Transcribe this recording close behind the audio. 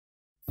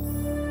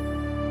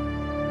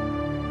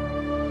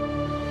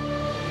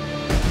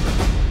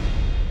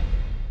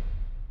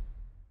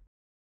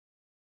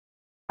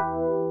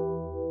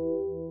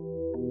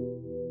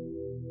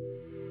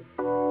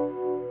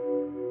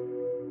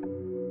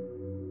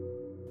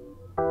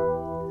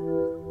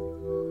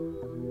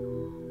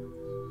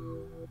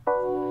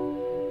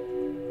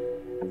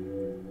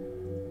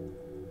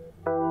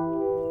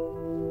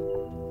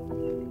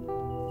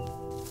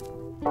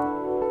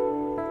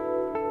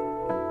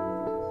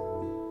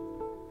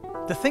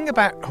The thing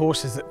about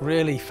horses that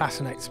really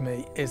fascinates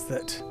me is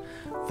that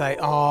they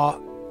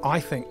are, I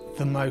think,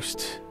 the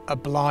most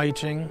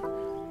obliging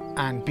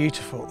and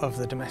beautiful of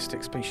the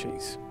domestic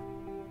species.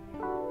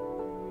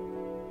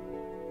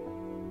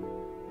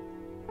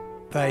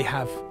 They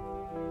have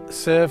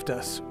served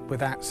us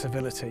without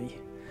civility,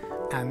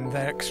 and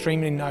they're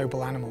extremely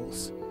noble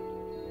animals.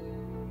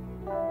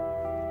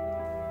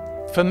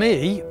 For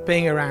me,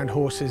 being around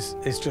horses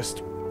is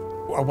just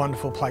a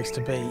wonderful place to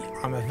be.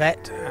 I'm a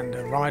vet and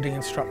a riding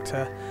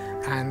instructor,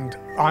 and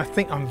I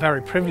think I'm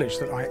very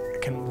privileged that I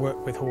can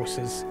work with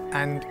horses,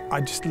 and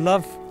I just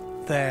love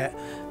their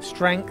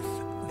strength,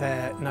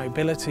 their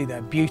nobility,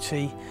 their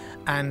beauty,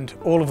 and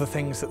all of the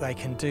things that they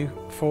can do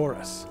for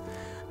us.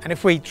 And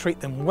if we treat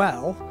them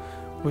well,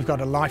 we've got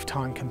a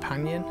lifetime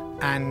companion,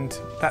 and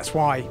that's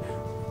why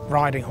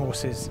riding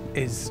horses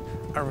is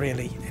a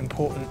really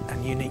important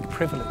and unique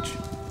privilege.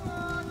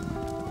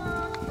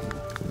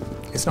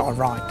 It's not a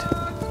right.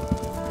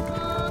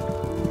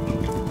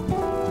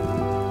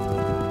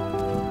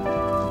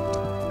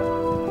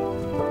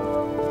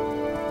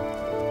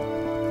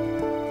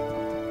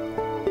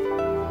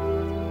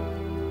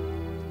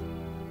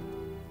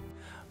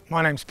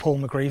 My name's Paul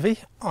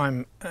McGreevy.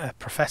 I'm a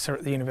professor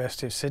at the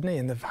University of Sydney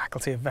in the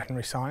Faculty of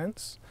Veterinary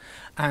Science,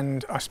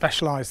 and I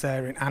specialise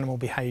there in animal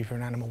behaviour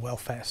and animal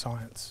welfare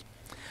science.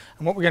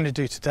 And what we're going to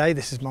do today,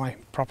 this is my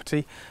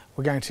property,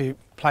 we're going to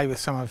play with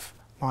some of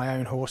my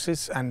own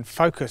horses and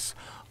focus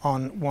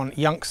on one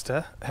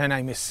youngster. Her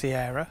name is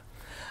Sierra,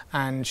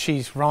 and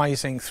she's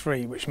rising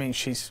 3, which means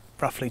she's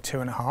roughly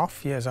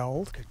 2.5 years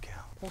old. Good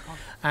girl.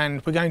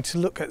 And we're going to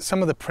look at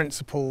some of the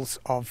principles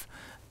of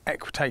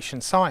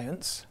equitation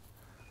science,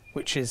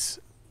 which is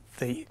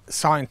the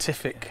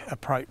scientific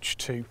approach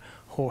to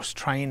horse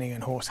training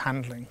and horse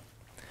handling.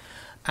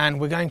 And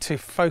we're going to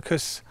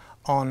focus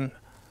on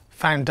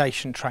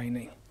foundation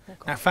training. Okay.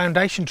 Now,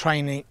 foundation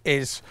training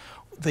is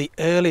the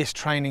earliest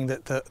training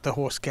that the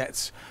horse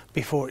gets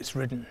before it's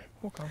ridden.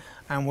 Okay.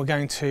 And we're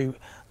going to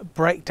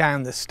break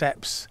down the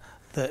steps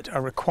that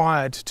are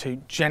required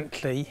to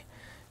gently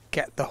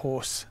get the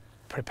horse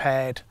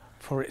prepared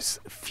for its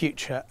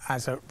future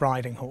as a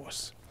riding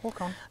horse.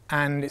 Okay.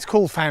 And it's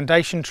called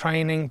foundation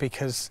training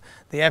because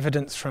the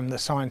evidence from the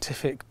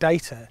scientific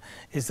data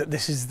is that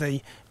this is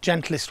the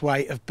gentlest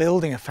way of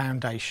building a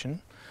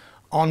foundation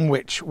on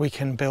which we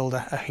can build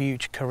a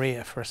huge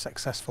career for a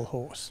successful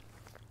horse.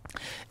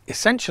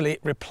 Essentially, it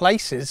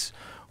replaces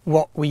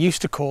what we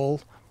used to call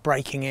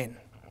breaking in,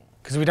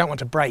 because we don't want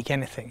to break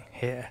anything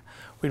here.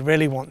 We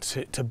really want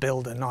to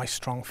build a nice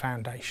strong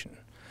foundation.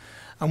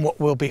 And what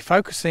we'll be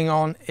focusing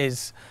on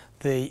is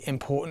the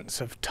importance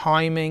of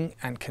timing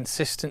and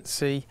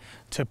consistency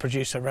to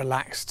produce a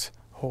relaxed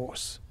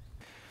horse.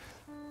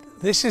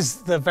 This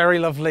is the very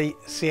lovely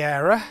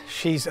Sierra.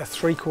 She's a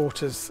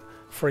 3/4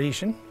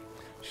 Friesian.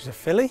 She's a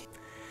filly,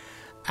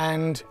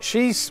 and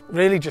she's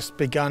really just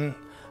begun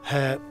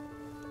her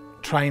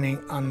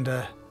training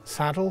under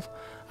saddle.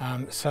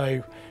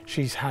 So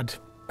she's had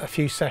a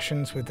few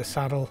sessions with the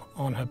saddle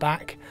on her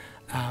back,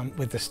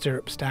 with the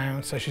stirrups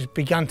down, so she's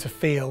begun to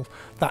feel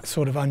that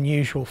sort of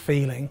unusual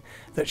feeling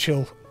that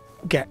she'll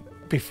get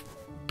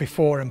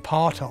before and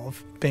part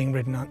of being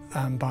ridden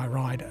by a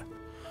rider.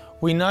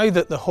 We know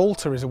that the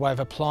halter is a way of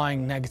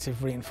applying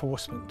negative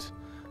reinforcement,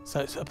 so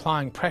it's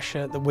applying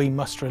pressure that we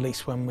must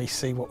release when we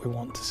see what we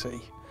want to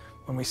see,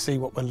 when we see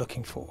what we're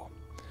looking for.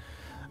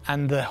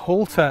 And the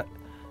halter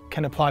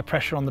can apply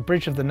pressure on the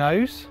bridge of the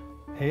nose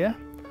here,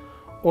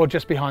 or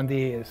just behind the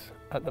ears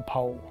at the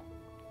pole.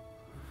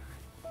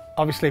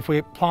 Obviously, if we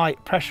apply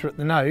pressure at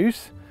the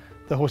nose,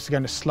 the horse is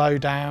going to slow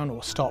down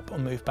or stop or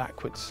move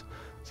backwards.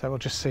 So we'll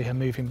just see her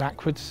moving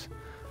backwards.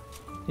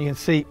 You can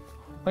see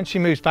when she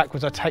moves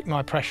backwards, I take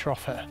my pressure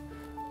off her.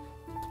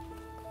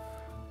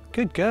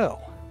 Good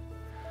girl.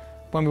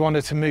 When we want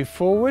her to move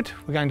forward,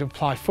 we're going to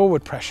apply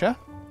forward pressure,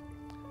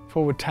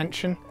 forward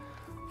tension,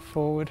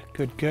 forward,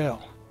 good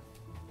girl.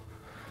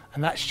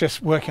 And that's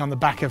just working on the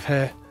back of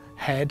her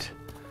head.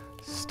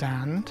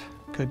 Stand,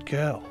 good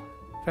girl.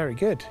 Very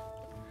good.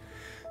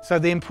 So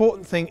the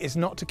important thing is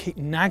not to keep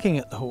nagging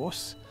at the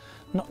horse,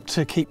 not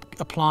to keep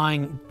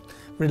applying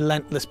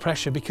relentless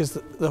pressure, because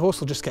the horse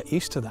will just get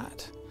used to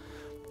that.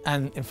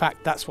 And in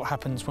fact, that's what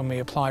happens when we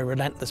apply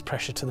relentless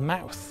pressure to the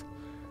mouth.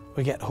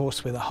 We get a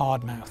horse with a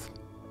hard mouth.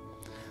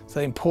 So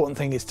the important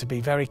thing is to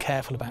be very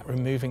careful about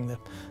removing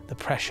the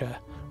pressure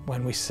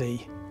when we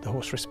see the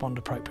horse respond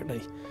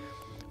appropriately.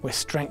 We're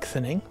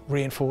strengthening,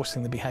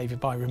 reinforcing the behaviour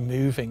by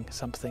removing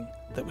something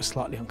that was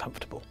slightly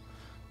uncomfortable.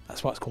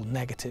 That's why it's called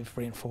negative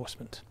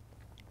reinforcement.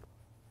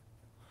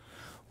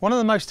 One of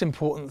the most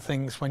important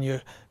things when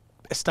you're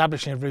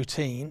establishing a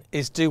routine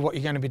is do what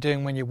you're going to be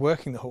doing when you're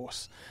working the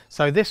horse.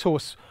 So this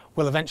horse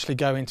will eventually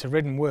go into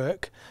ridden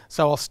work,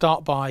 so I'll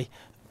start by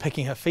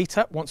picking her feet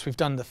up. Once we've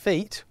done the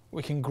feet,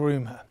 we can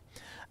groom her.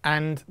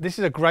 And this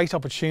is a great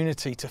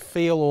opportunity to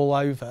feel all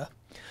over,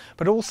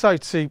 but also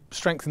to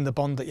strengthen the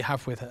bond that you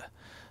have with her.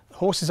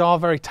 Horses are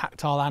very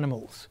tactile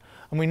animals,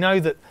 and we know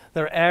that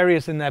there are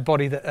areas in their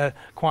body that are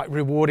quite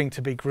rewarding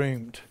to be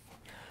groomed.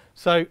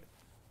 So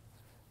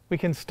We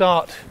can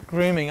start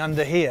grooming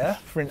under here,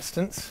 for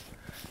instance,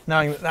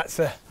 knowing that that's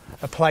a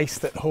place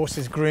that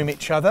horses groom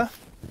each other.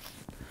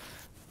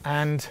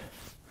 And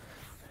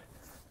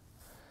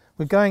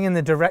we're going in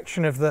the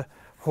direction of the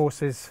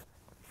horse's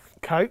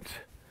coat.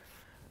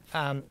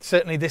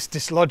 Certainly this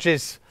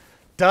dislodges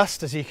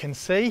dust, as you can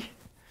see,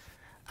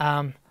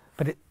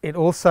 but it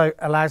also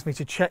allows me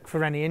to check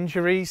for any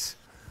injuries,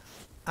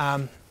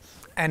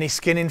 any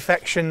skin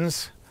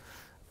infections,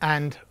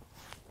 and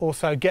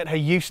also get her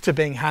used to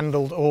being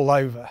handled all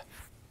over.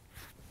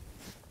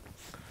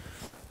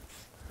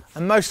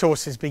 And most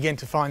horses begin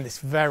to find this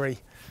very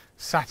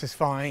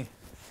satisfying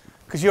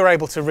because you're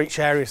able to reach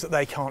areas that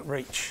they can't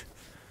reach.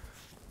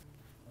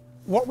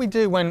 What we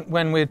do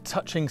when we're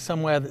touching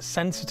somewhere that's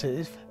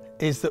sensitive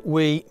is that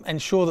we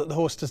ensure that the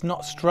horse does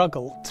not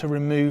struggle to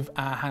remove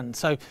our hand.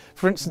 So,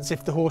 for instance,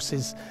 if the horse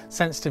is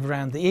sensitive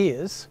around the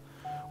ears,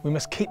 we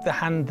must keep the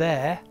hand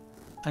there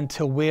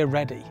until we're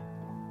ready.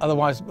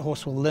 Otherwise, the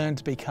horse will learn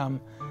to become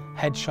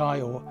head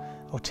shy or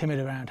timid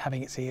around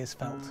having its ears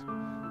felt.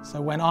 So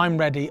when I'm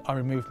ready, I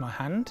remove my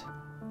hand.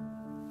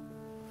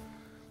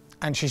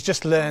 And she's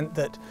just learned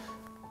that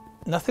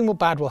nothing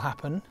bad will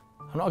happen.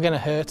 I'm not going to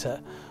hurt her,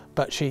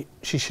 but she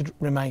should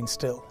remain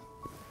still.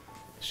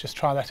 Let's just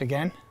try that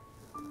again.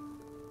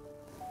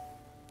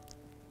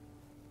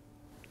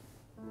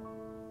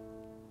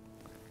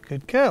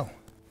 Good girl.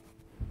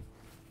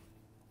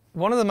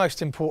 One of the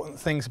most important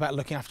things about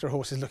looking after a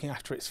horse is looking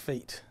after its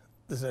feet.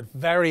 There's a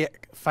very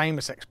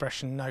famous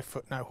expression, no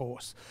foot, no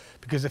horse,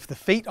 because if the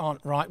feet aren't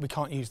right, we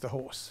can't use the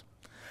horse.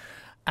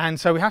 And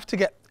so we have to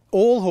get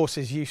all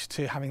horses used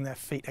to having their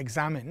feet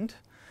examined.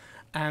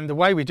 And the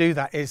way we do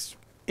that is,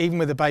 even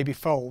with a baby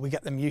foal, we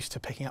get them used to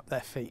picking up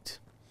their feet.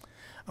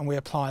 And we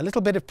apply a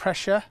little bit of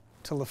pressure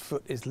till the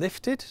foot is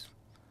lifted,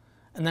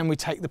 and then we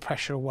take the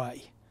pressure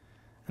away.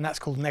 And that's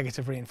called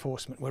negative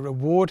reinforcement. We're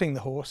rewarding the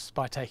horse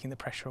by taking the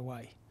pressure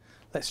away.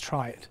 Let's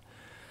try it.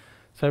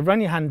 So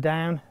run your hand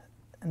down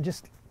and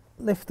just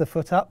lift the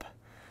foot up.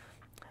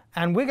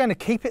 And we're going to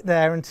keep it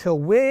there until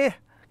we're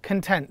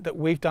content that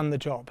we've done the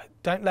job.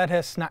 Don't let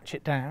her snatch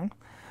it down.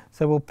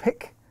 So we'll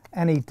pick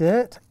any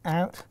dirt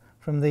out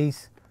from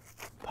these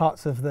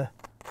parts of the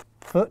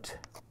foot.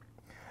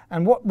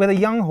 And with a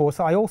young horse,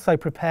 I also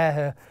prepare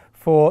her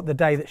for the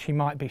day that she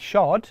might be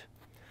shod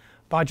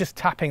by just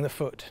tapping the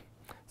foot.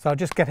 So I'll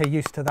just get her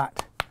used to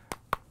that.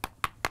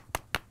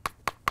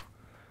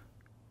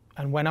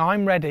 And when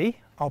I'm ready,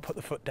 I'll put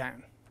the foot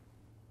down.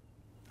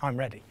 I'm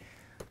ready.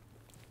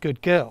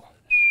 Good girl.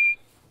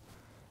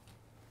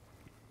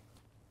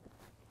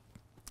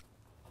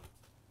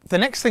 The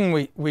next thing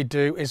we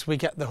do is we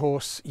get the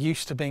horse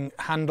used to being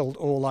handled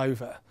all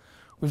over.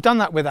 We've done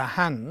that with our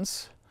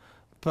hands,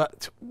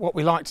 but what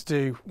we like to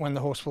do when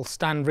the horse will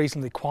stand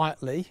reasonably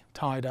quietly,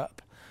 tied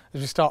up,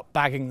 is we start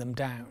bagging them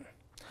down.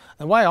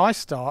 The way I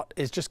start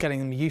is just getting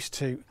them used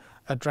to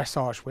a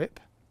dressage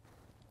whip.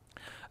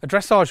 A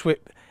dressage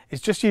whip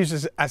is just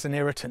used as an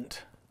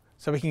irritant.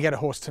 So we can get a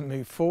horse to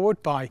move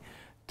forward by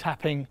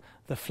tapping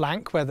the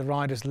flank where the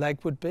rider's leg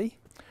would be.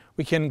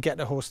 We can get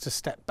a horse to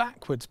step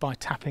backwards by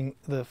tapping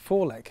the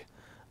foreleg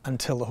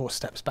until the horse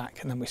steps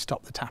back, and then we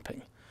stop the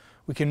tapping.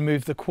 We can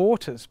move the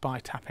quarters by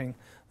tapping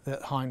the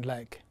hind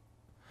leg.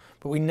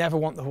 But we never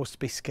want the horse to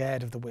be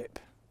scared of the whip.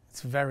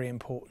 It's very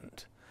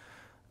important.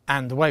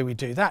 And the way we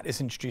do that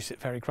is introduce it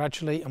very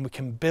gradually, and we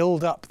can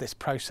build up this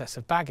process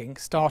of bagging,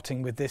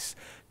 starting with this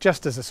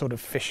just as a sort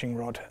of fishing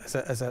rod,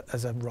 as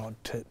a rod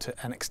to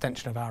an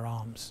extension of our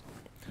arms.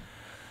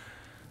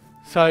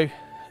 So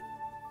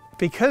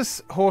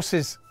because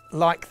horses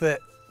like the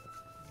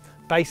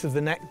base of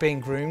the neck being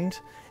groomed,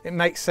 it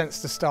makes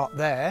sense to start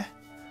there.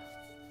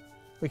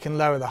 We can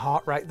lower the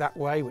heart rate that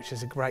way, which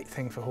is a great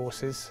thing for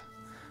horses,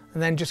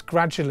 and then just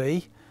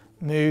gradually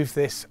move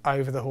this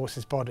over the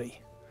horse's body.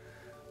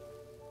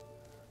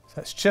 So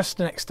it's just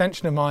an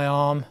extension of my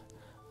arm,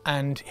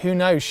 and who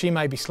knows, she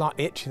may be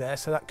slightly itchy there,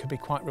 so that could be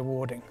quite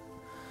rewarding.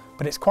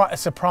 But it's quite a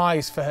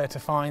surprise for her to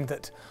find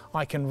that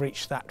I can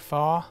reach that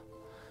far,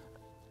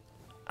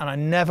 and I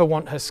never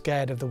want her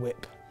scared of the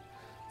whip.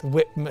 The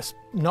whip must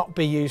not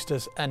be used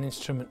as an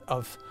instrument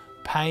of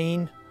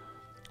pain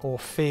or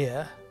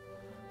fear,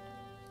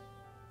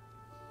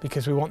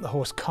 because we want the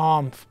horse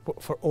calm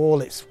for all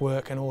its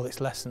work and all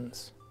its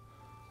lessons.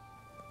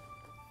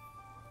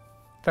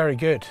 Very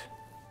good.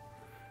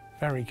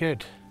 Very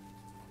good.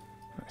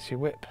 That's your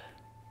whip.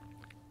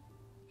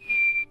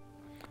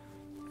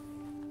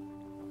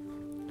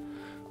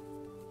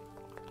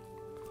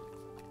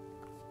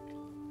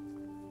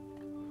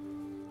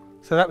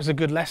 So that was a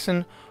good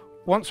lesson.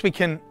 Once we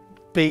can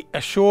be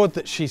assured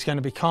that she's going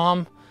to be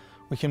calm,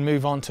 we can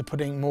move on to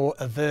putting more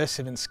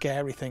aversive and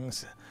scary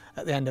things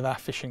at the end of our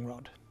fishing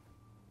rod.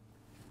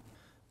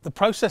 The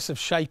process of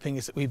shaping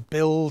is that we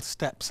build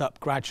steps up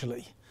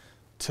gradually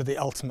to the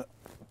ultimate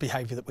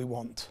behaviour that we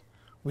want.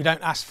 We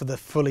don't ask for the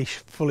fully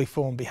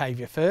formed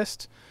behaviour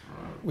first,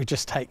 we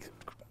just take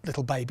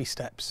little baby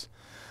steps.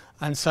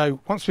 And so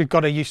once we've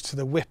got her used to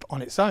the whip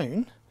on its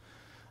own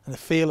and the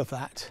feel of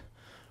that,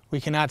 we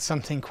can add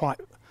something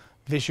quite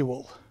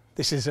visual.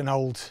 This is an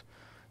old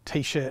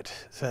t-shirt,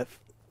 it's a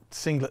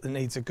singlet that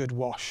needs a good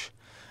wash.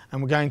 And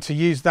we're going to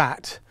use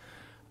that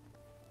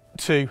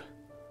to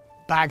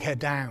bag her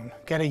down,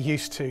 get her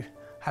used to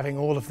having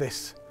all of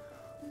this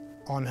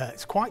on her.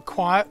 It's quite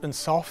quiet and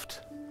soft,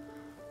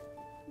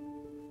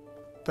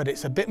 but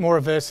it's a bit more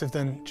aversive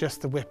than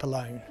just the whip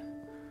alone.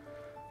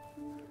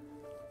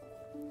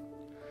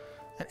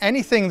 And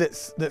anything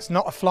that's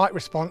not a flight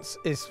response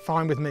is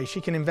fine with me.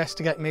 She can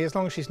investigate me as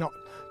long as she's not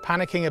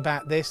panicking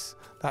about this.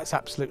 That's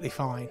absolutely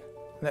fine.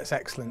 That's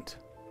excellent.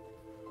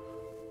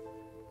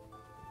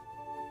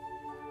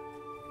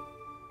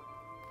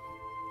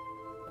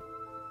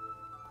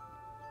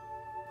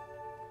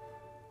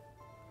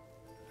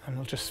 And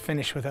I'll just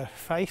finish with her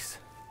face.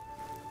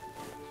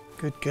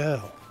 Good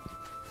girl.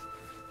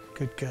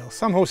 Good girl.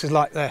 Some horses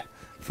like their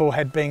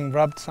forehead being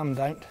rubbed, some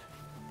don't.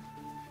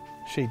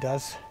 She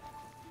does.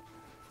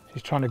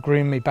 She's trying to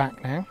groom me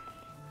back now.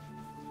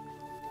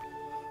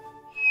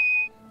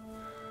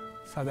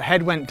 So the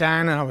head went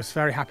down and I was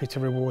very happy to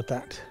reward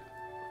that.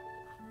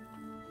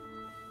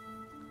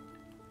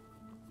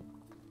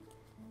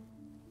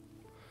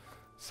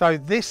 So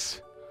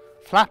this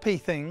flappy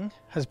thing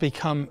has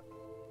become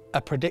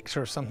a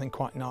predictor of something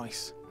quite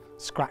nice.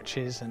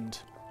 Scratches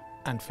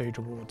and food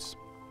rewards.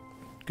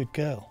 Good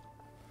girl.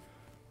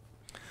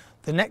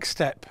 The next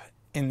step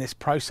in this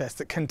process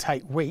that can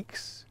take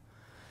weeks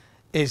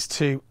is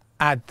to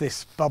add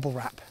this bubble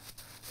wrap,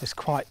 this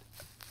quite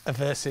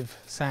aversive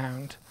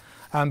sound,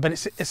 but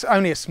it's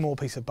only a small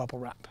piece of bubble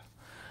wrap.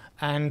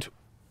 And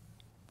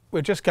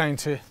we're just going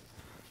to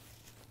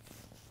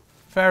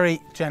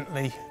very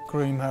gently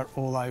groom her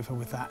all over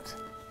with that.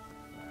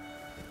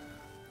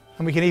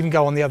 And we can even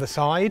go on the other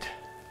side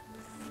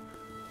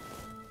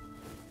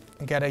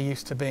and get her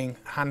used to being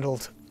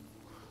handled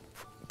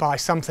by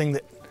something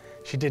that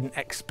she didn't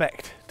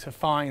expect to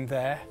find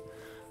there.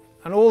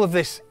 And all of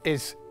this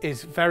is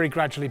very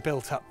gradually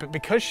built up, but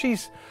because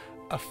she's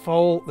a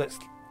foal that's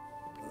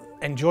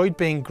enjoyed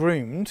being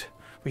groomed,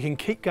 we can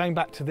keep going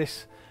back to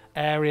this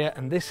area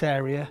and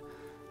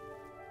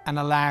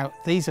allow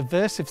these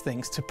aversive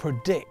things to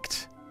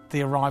predict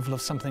the arrival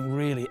of something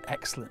really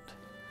excellent.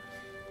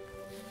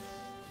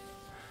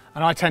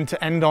 And I tend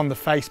to end on the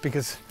face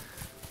because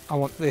I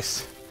want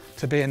this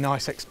to be a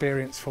nice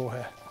experience for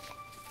her.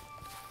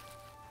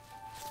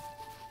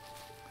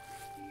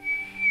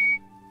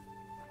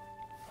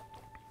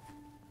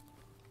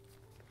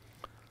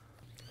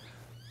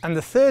 And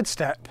the third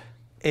step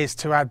is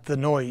to add the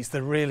noise,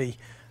 the really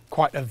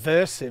quite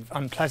aversive,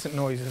 unpleasant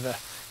noise of a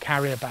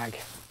carrier bag.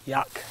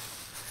 Yuck.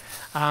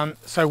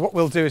 So what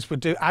we'll do is we'll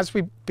do as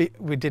we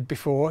did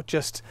before,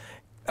 just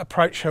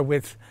approach her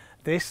with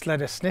this,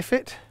 let her sniff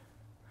it.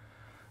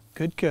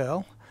 Good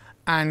girl.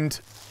 And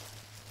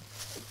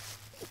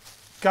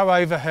go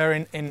over her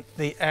in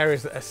the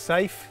areas that are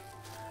safe,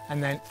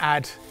 and then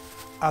add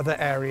other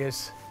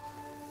areas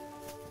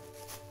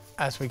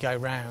as we go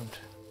round.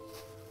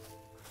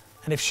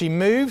 And if she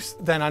moves,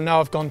 then I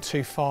know I've gone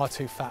too far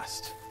too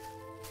fast.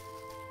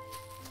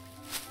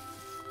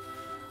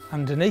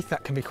 Underneath,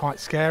 that can be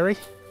quite scary.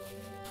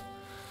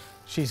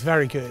 She's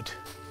very good.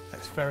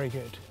 That's very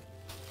good.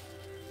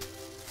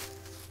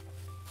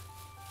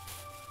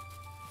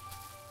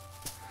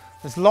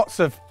 There's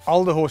lots of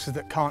older horses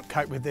that can't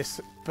cope with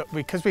this, but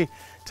because we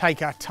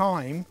take our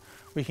time,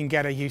 we can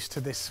get her used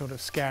to this sort of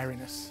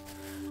scariness.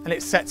 And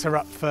it sets her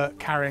up for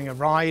carrying a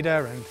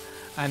rider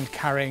and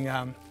carrying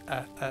a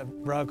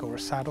rug or a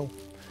saddle.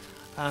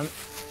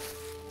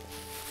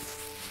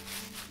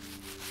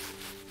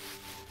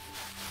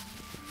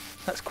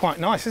 That's quite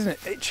nice, isn't it?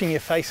 Itching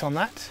your face on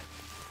that.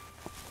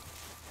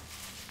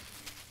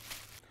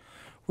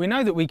 We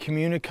know that we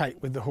communicate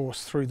with the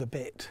horse through the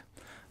bit,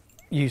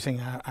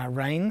 using our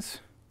reins,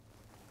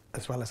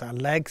 as well as our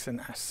legs and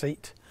our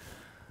seat.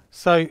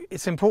 So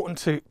it's important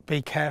to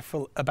be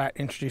careful about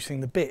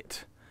introducing the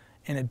bit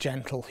in a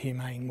gentle,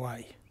 humane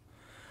way.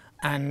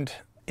 And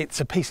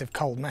it's a piece of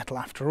cold metal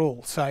after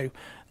all, so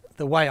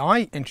the way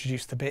I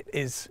introduce the bit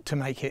is to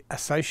make it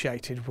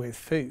associated with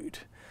food.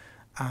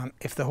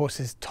 If the horse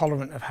is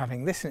tolerant of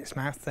having this in its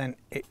mouth, then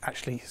it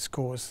actually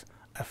scores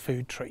a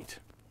food treat.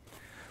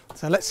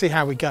 So let's see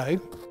how we go.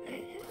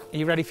 Are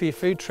you ready for your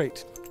food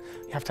treat?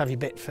 You have to have your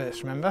bit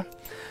first, remember?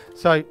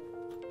 So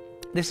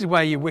this is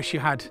where you wish you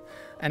had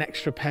an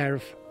extra pair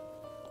of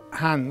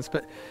hands,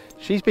 but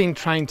she's been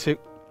trained to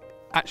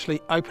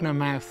actually open her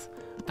mouth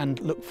and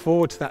look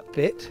forward to that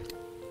bit.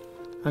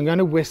 I'm going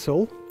to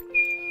whistle.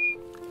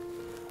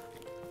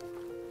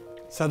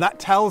 So that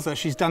tells her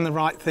she's done the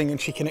right thing and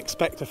she can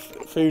expect a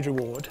food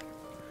reward.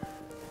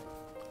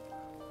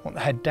 Want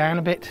the head down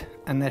a bit,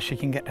 and there she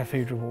can get her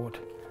food reward.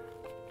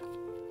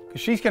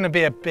 Because she's going to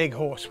be a big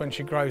horse when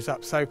she grows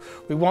up, so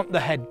we want the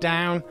head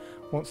down,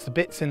 wants the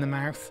bits in the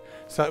mouth,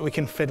 so that we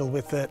can fiddle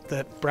with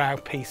the brow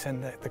piece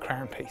and the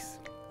crown piece.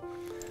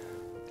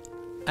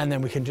 And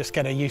then we can just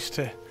get her used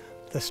to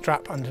the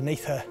strap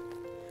underneath her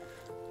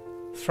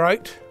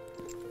throat.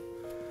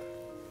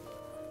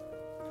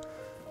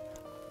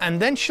 And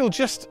then she'll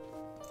just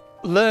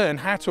learn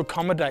how to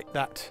accommodate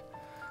that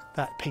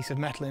that piece of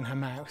metal in her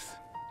mouth.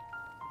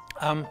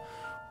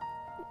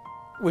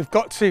 We've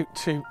got to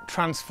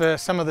transfer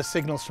some of the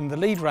signals from the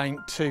lead rein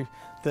to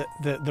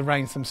the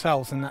reins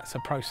themselves, and that's a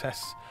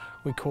process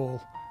we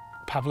call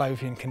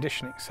Pavlovian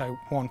conditioning, so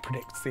one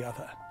predicts the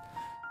other.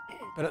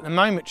 But at the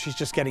moment she's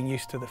just getting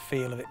used to the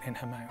feel of it in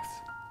her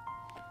mouth.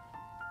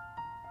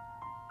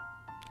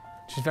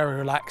 She's very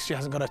relaxed, she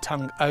hasn't got her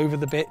tongue over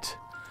the bit,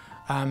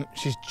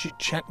 she's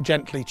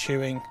gently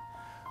chewing,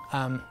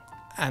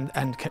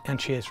 and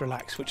she is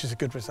relaxed, which is a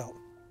good result.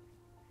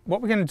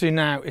 What we're going to do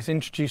now is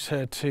introduce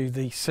her to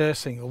the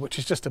surcingle, which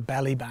is just a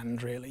belly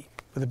band really,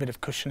 with a bit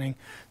of cushioning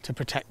to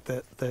protect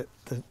the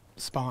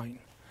spine.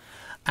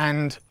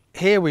 And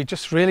here we're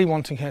just really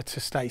wanting her to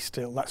stay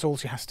still, that's all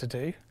she has to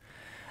do.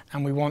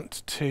 And we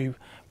want to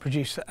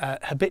produce a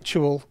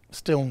habitual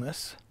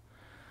stillness,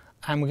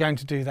 and we're going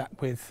to do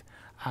that with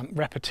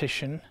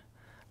repetition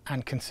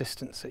and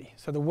consistency.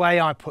 So the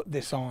way I put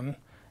this on,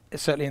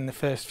 certainly in the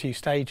first few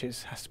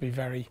stages, has to be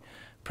very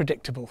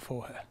predictable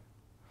for her.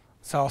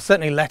 So I'll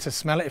certainly let her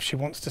smell it if she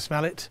wants to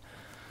smell it.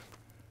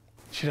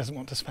 She doesn't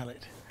want to smell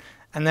it.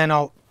 And then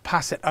I'll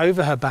pass it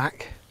over her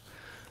back,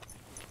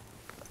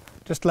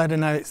 just let her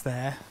know it's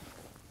there.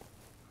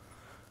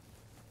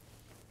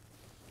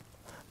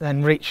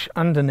 Then reach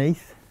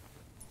underneath,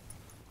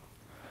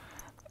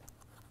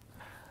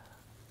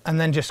 and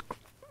then just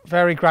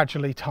very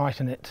gradually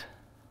tighten it.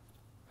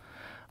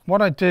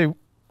 What I do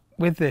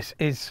with this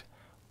is,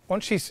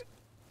 once she's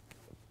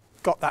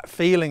got that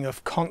feeling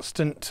of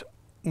constant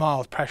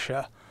mild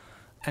pressure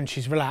and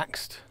she's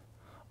relaxed,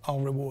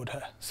 I'll reward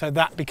her. So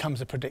that becomes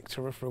a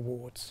predictor of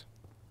rewards,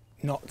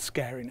 not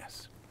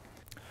scariness.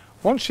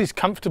 Once she's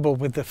comfortable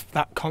with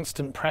that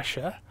constant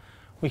pressure,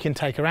 we can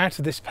take her out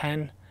of this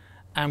pen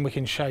and we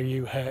can show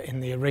you her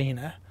in the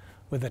arena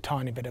with a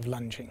tiny bit of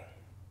lunging.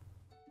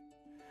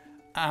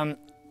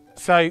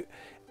 So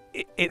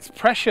it's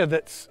pressure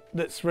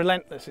that's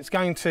relentless. It's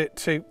going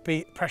to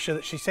be pressure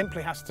that she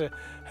simply has to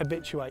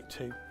habituate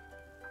to.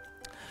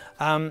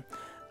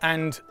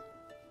 And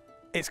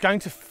it's going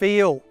to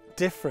feel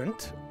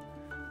different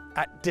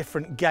at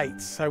different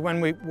gaits. So when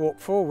we walk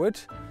forward,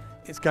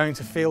 it's going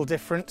to feel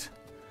different.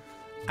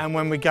 And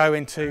when we go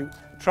into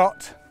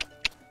trot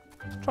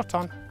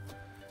on,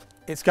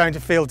 it's going to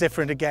feel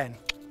different again.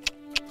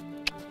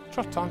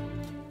 Trot on,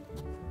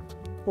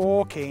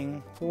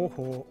 walking,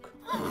 walk.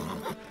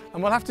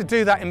 And we'll have to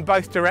do that in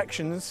both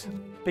directions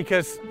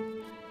because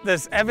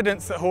there's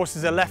evidence that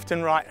horses are left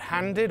and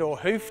right-handed or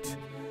hoofed.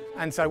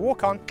 And so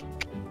walk on.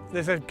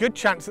 There's a good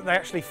chance that they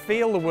actually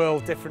feel the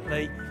world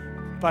differently,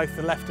 both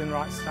the left and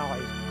right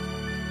side.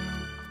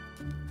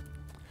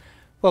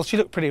 Well, she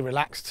looked pretty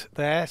relaxed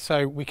there,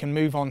 so we can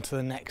move on to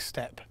the next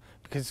step,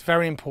 because it's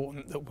very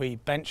important that we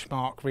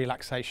benchmark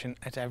relaxation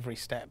at every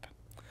step.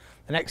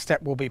 The next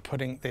step will be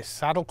putting this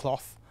saddle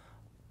cloth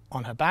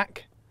on her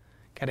back,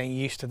 getting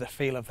used to the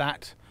feel of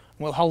that.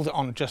 We'll hold it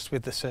on just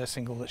with the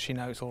surcingle that she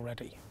knows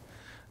already.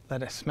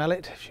 Let her smell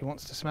it if she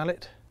wants to smell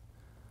it.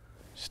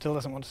 She still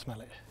doesn't want to smell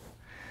it.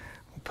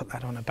 We'll put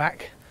that on her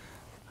back.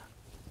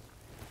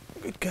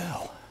 Good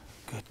girl,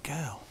 good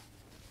girl.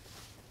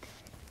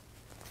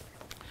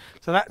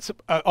 So that's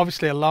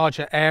obviously a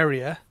larger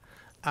area,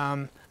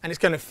 and it's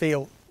going to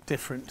feel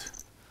different.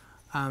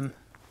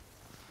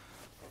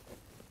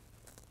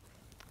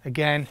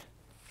 Again,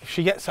 if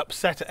she gets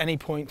upset at any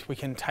point, we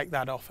can take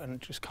that off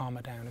and just calm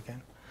her down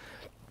again.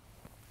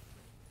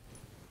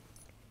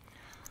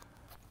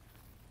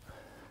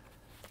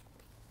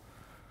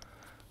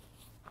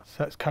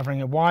 So it's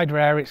covering a wider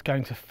area, it's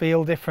going to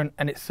feel different,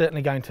 and it's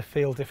certainly going to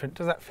feel different.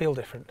 Does that feel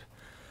different?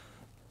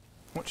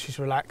 Once she's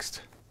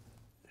relaxed,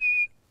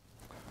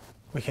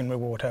 we can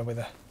reward her with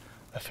a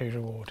food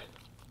reward.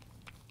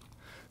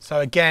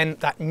 So again,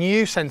 that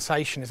new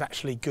sensation is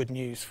actually good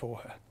news for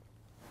her.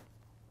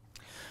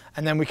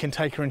 And then we can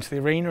take her into the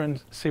arena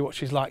and see what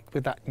she's like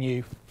with that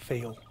new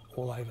feel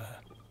all over her.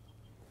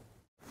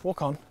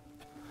 Walk on.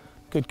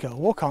 Good girl.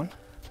 Walk on.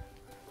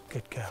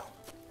 Good girl.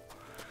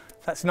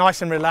 That's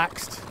nice and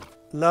relaxed.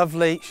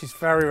 Lovely. She's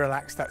very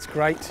relaxed. That's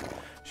great.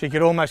 She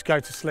could almost go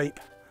to sleep.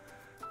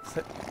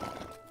 So,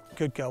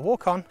 good girl.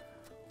 Walk on.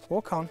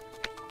 Walk on.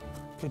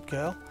 Good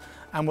girl.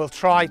 And we'll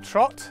try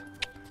trot.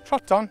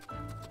 Trot on.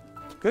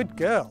 Good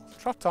girl.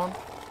 Trot on.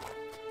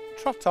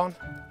 Trot on.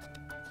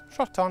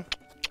 Trot on.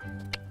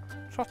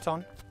 Trot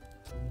on.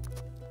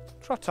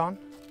 Trot on.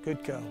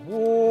 Good girl.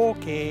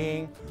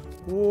 Walking.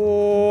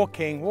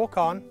 Walking. Walk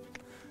on.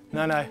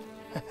 No, no.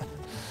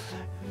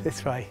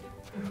 This way.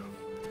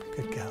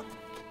 Good girl.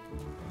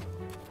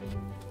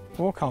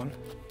 Walk on.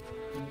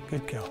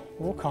 Good girl.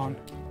 Walk on.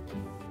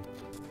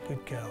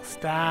 Good girl.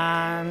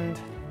 Stand.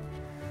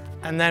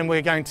 And then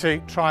we're going to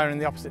try her in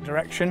the opposite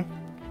direction.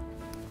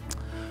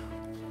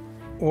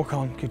 Walk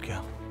on. Good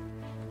girl.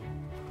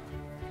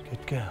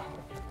 Good girl.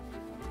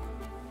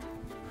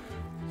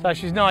 So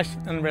she's nice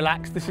and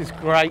relaxed. This is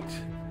great.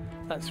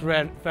 That's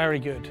very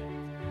good.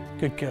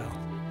 Good girl.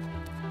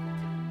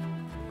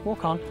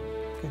 Walk on.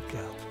 Good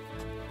girl.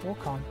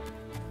 Walk on.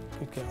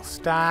 Good girl.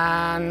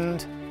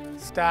 Stand.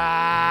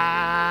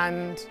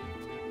 Stand.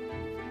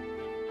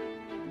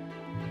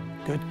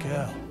 Good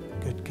girl,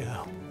 good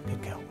girl,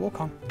 good girl.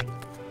 Walk on.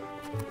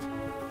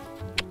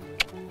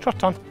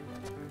 Trot on,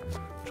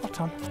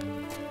 trot on,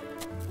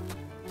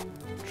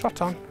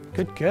 trot on.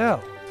 Good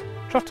girl.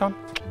 Trot on,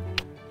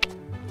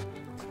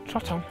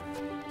 trot on.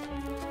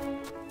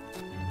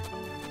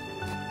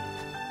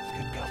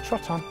 Good girl,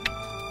 trot on.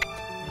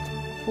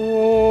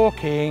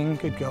 Walking,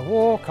 good girl,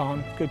 walk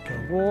on, good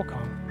girl, walk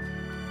on.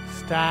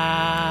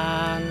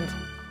 Stand.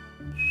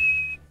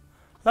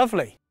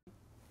 Lovely.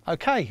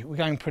 Okay, we're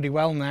going pretty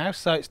well now,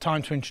 so it's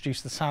time to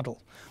introduce the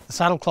saddle. The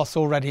saddle cloth's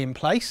already in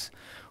place.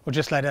 We'll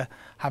just let her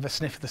have a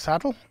sniff of the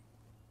saddle.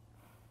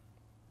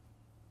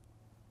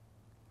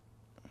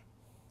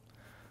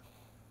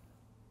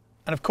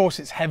 And of course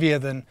it's heavier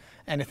than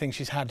anything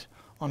she's had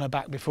on her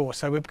back before,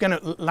 so we're going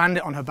to land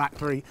it on her back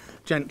very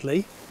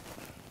gently.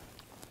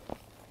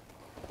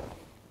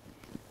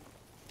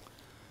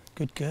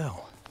 Good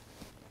girl.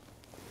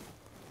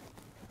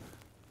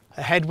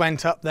 Her head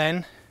went up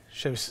then.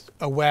 She was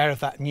aware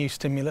of that new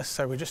stimulus,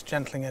 so we're just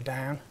gentling her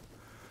down.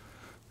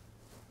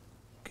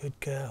 Good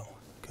girl,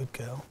 good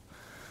girl.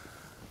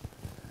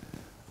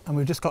 And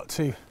we've just got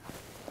to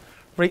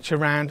reach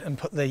around and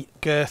put the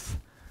girth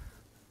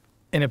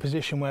in a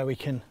position where we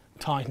can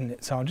tighten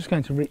it. So I'm just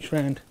going to reach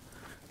around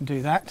and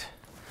do that.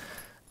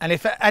 And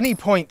if at any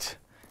point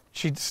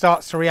she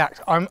starts to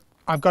react,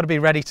 I've got to be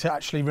ready to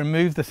actually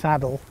remove the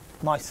saddle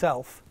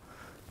myself,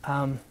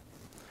 so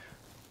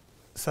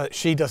that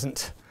she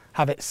doesn't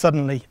have it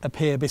suddenly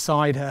appear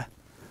beside her,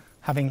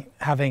 having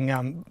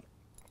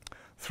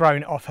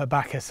thrown it off her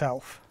back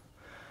herself.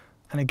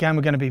 And again,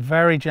 we're going to be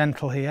very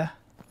gentle here.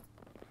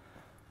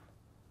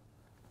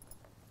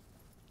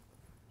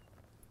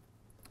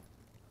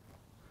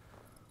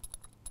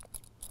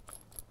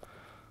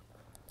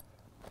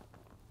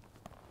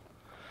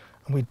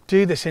 And we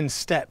do this in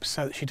steps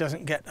so that she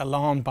doesn't get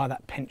alarmed by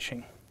that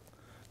pinching,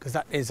 because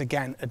that is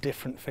again a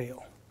different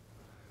feel.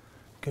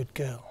 Good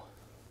girl.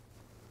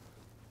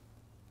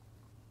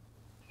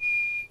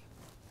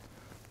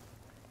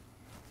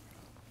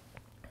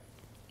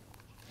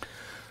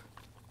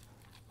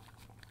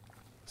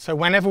 So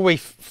whenever we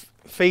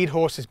feed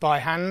horses by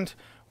hand,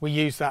 we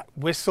use that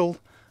whistle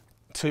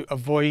to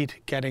avoid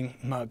getting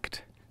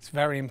mugged. It's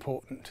very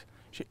important.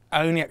 She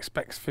only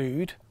expects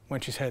food when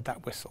she's heard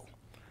that whistle.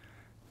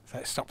 So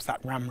it stops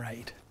that ram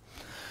raid.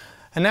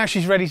 And now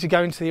she's ready to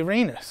go into the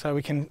arena, so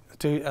we can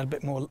do a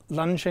bit more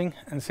lunging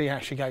and see how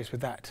she goes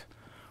with that.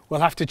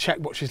 We'll have to check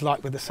what she's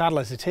like with the saddle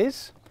as it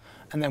is,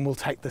 and then we'll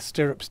take the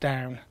stirrups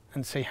down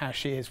and see how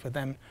she is with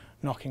them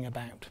knocking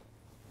about.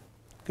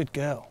 Good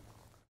girl.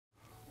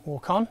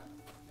 Walk on.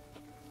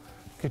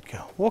 Good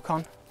girl. Walk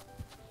on.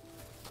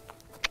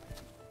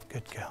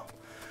 Good girl.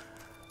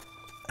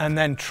 And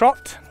then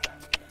trot.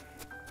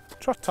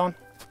 Trot on.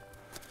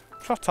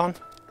 Trot on.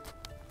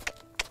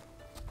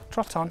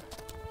 Trot on.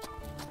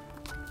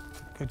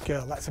 Good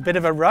girl. That's a bit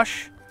of a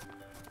rush.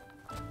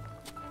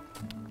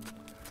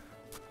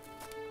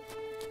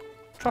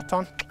 Trot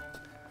on.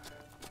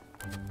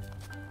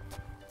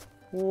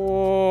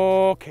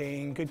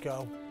 Walking. Good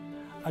girl.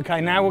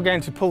 Okay, now we're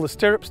going to pull the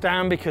stirrups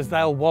down because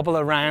they'll wobble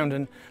around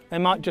and they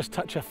might just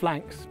touch her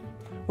flanks,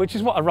 which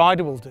is what a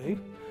rider will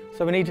do.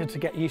 So we need her to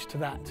get used to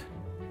that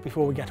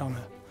before we get on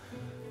her.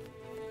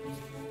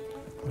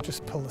 We'll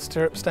just pull the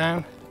stirrups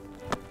down.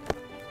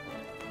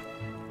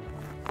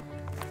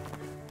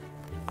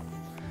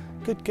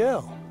 Good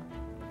girl.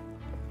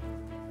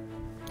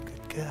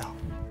 Good girl.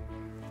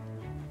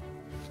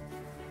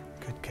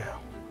 Good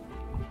girl.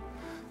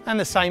 And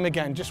the same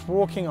again, just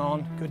walking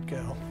on. Good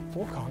girl.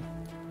 Walk on.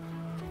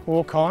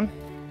 Walk on.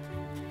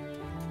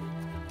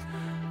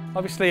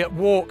 Obviously at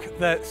walk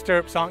the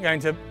stirrups aren't going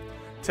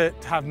to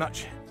have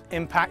much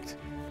impact,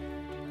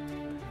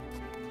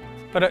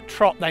 but at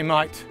trot they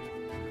might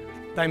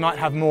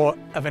have more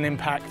of an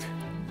impact.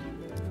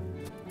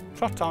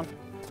 Trot on,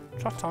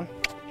 trot on.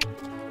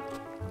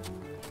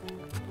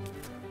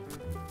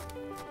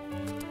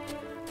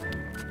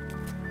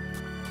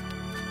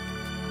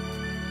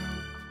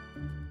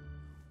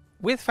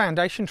 With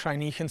foundation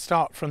training, you can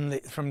start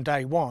from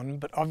day one,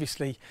 but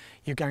obviously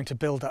you're going to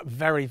build up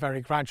very,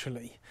 very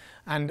gradually.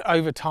 And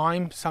over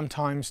time,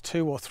 sometimes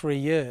 2 or 3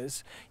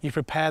 years, you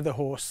prepare the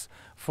horse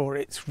for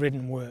its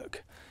ridden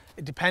work.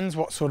 It depends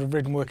what sort of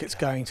ridden work it's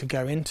going to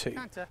go into.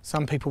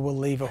 Some people will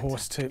leave a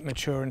horse to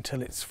mature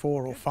until it's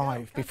 4 or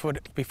 5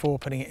 before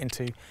putting it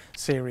into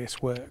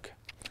serious work.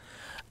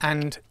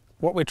 And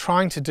what we're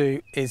trying to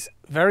do is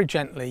very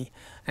gently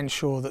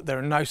ensure that there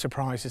are no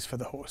surprises for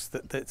the horse,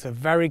 that it's a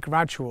very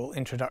gradual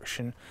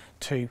introduction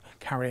to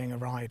carrying a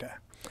rider.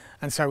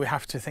 And so we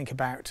have to think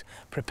about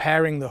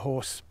preparing the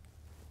horse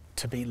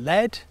to be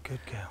led, good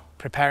girl,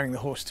 preparing the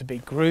horse to be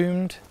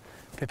groomed,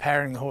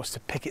 preparing the horse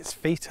to pick its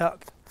feet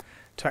up,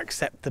 to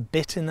accept the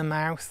bit in the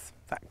mouth,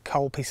 that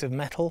cold piece of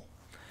metal.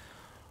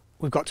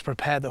 We've got to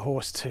prepare the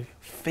horse to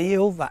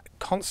feel that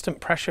constant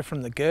pressure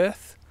from the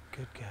girth,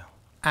 good girl,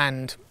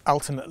 and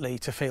ultimately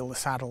to feel the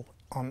saddle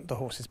on the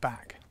horse's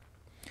back.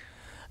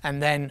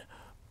 And then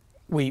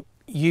we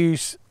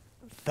use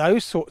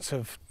those sorts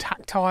of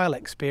tactile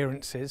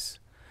experiences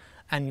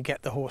and you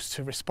get the horse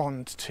to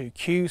respond to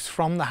cues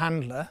from the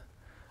handler,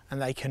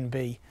 and they can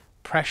be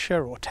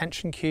pressure or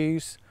tension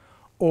cues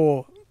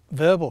or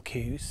verbal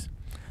cues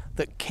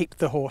that keep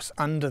the horse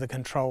under the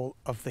control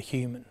of the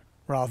human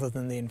rather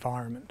than the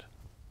environment.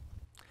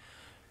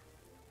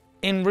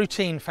 In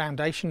routine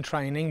foundation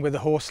training with a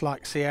horse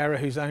like Sierra,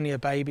 who's only a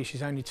baby,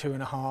 she's only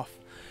 2.5,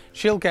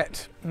 she'll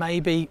get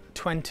maybe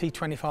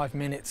 20-25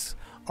 minutes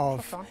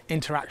of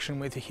interaction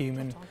with a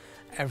human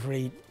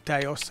every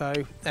day or so,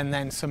 and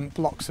then some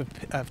blocks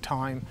of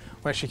time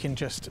where she can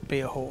just be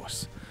a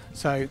horse.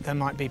 So there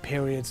might be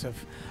periods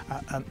of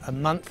a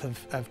month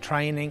of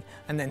training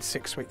and then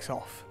 6 weeks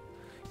off,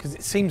 because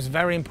it seems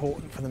very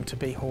important for them to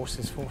be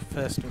horses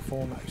first and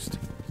foremost.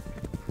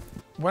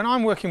 When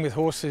I'm working with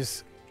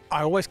horses,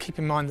 I always keep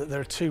in mind that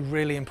there are two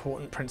really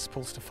important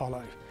principles to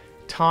follow: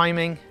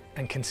 timing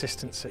and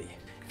consistency.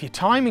 If your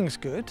timing's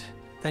good,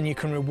 then you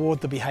can reward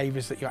the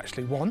behaviours that you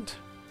actually want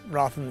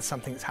rather than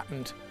something that's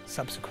happened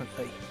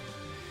subsequently.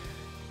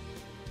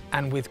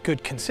 And with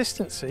good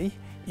consistency,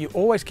 you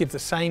always give the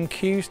same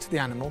cues to the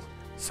animal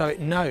so it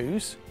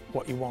knows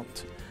what you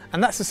want.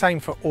 And that's the same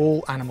for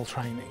all animal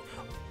training.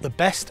 The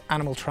best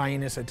animal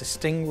trainers are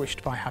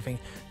distinguished by having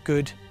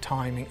good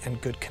timing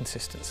and good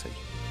consistency.